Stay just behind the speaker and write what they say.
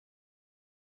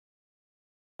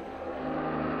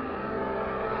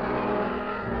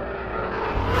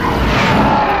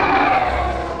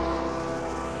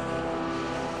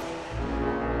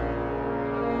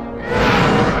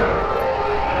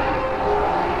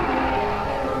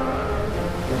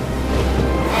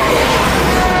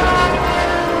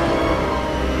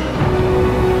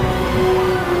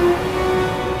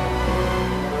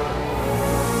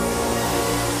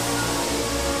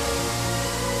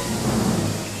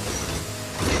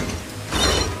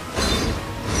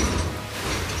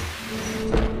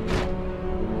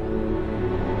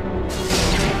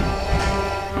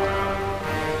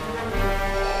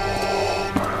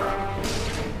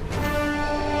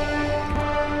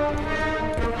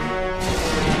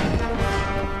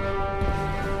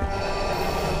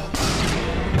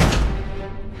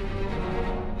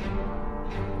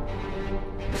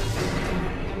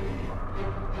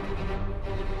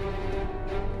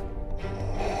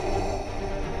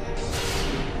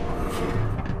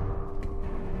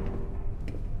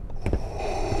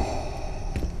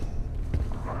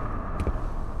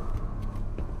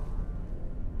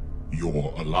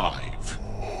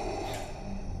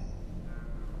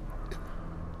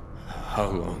How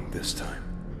long this time?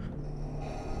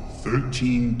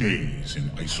 13 days in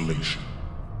isolation.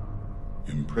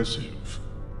 Impressive.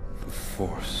 The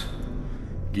Force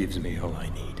gives me all I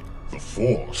need. The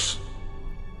Force?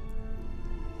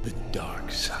 The dark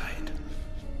side.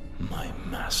 My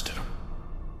master.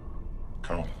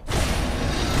 Come.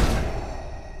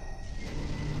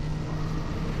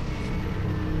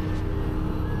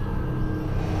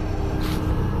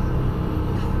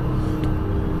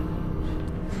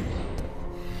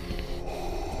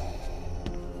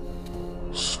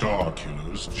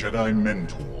 Starkiller's Jedi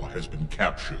mentor has been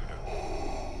captured.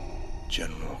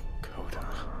 General Kota.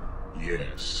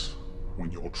 Yes.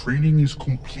 When your training is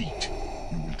complete,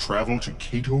 you will travel to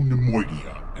Cato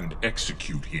Nemoidia and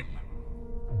execute him.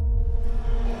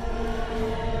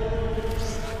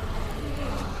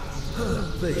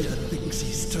 Vader thinks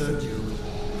he's turned you,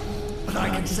 but I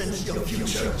can sense your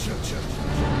future.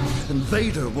 And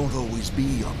Vader won't always be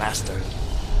your master.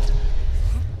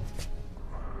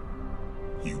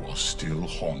 You are still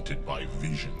haunted by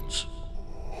visions.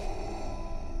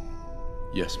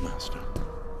 Yes, Master.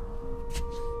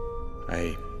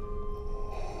 I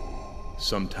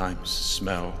sometimes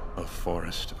smell a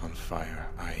forest on fire.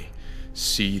 I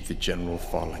see the General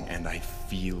falling, and I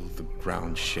feel the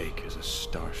ground shake as a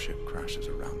starship crashes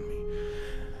around me.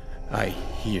 I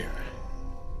hear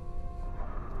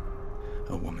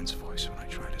a woman's voice when I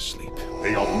try to sleep.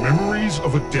 They are memories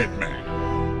of a dead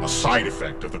man, a side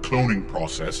effect of the cloning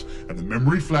process and the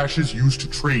memory flashes used to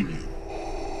train you.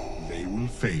 They will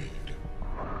fade.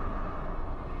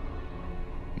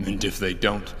 And if they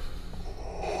don't?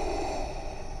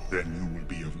 Then you will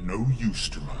be of no use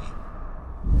to me.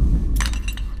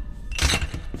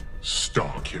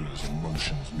 Starkiller's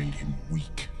emotions made him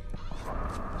weak.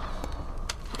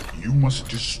 You must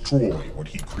destroy what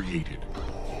he created.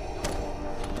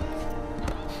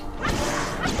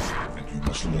 And you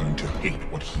must learn to hate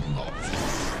what he loved.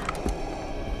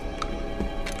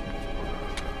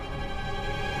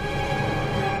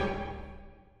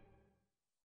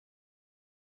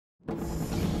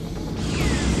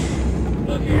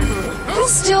 You're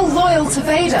still loyal to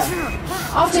Vader.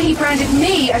 After he branded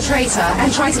me a traitor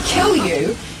and tried to kill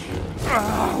you.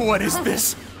 What is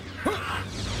this?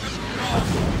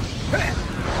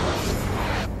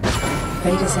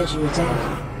 Vader said you were dead.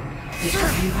 Did you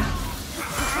hear that?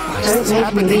 Don't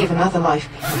make me leave another life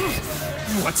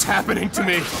behind. What's happening to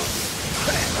me?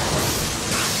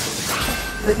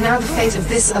 But now the fate of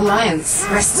this alliance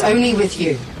rests only with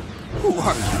you. Who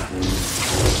are you?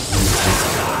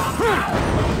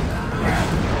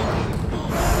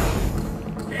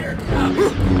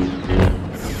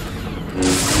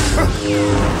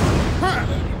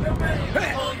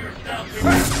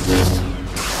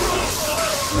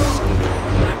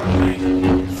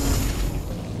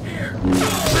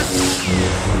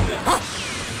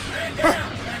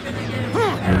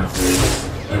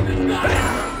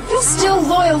 You're still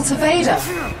loyal to Vader.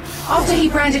 After he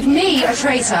branded me a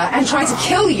traitor and tried to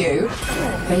kill you.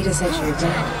 Vader said you were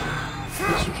dead.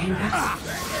 But you came back.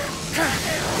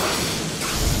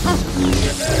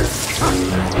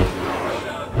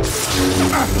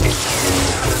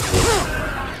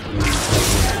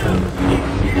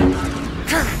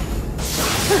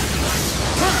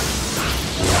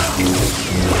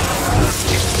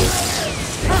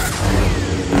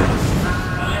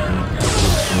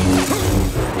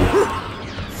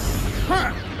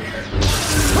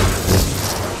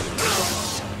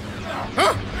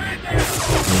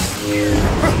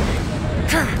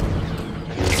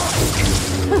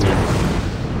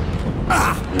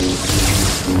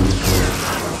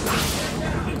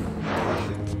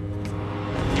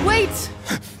 Wait!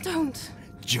 Don't.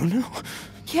 Juno?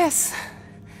 Yes.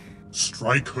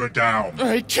 Strike her down.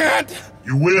 I can't!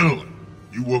 You will.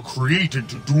 You were created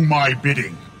to do my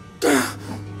bidding.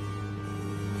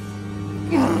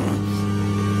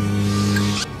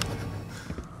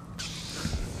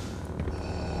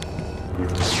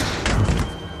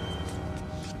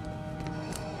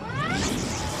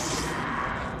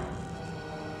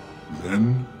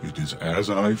 Then it is as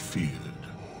I feared.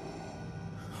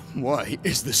 Why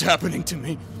is this happening to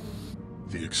me?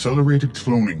 The accelerated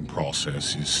cloning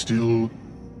process is still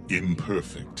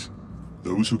imperfect.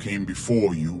 Those who came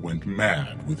before you went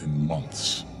mad within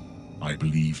months. I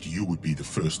believed you would be the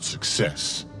first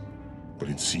success, but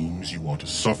it seems you are to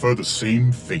suffer the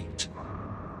same fate.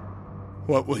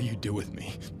 What will you do with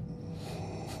me?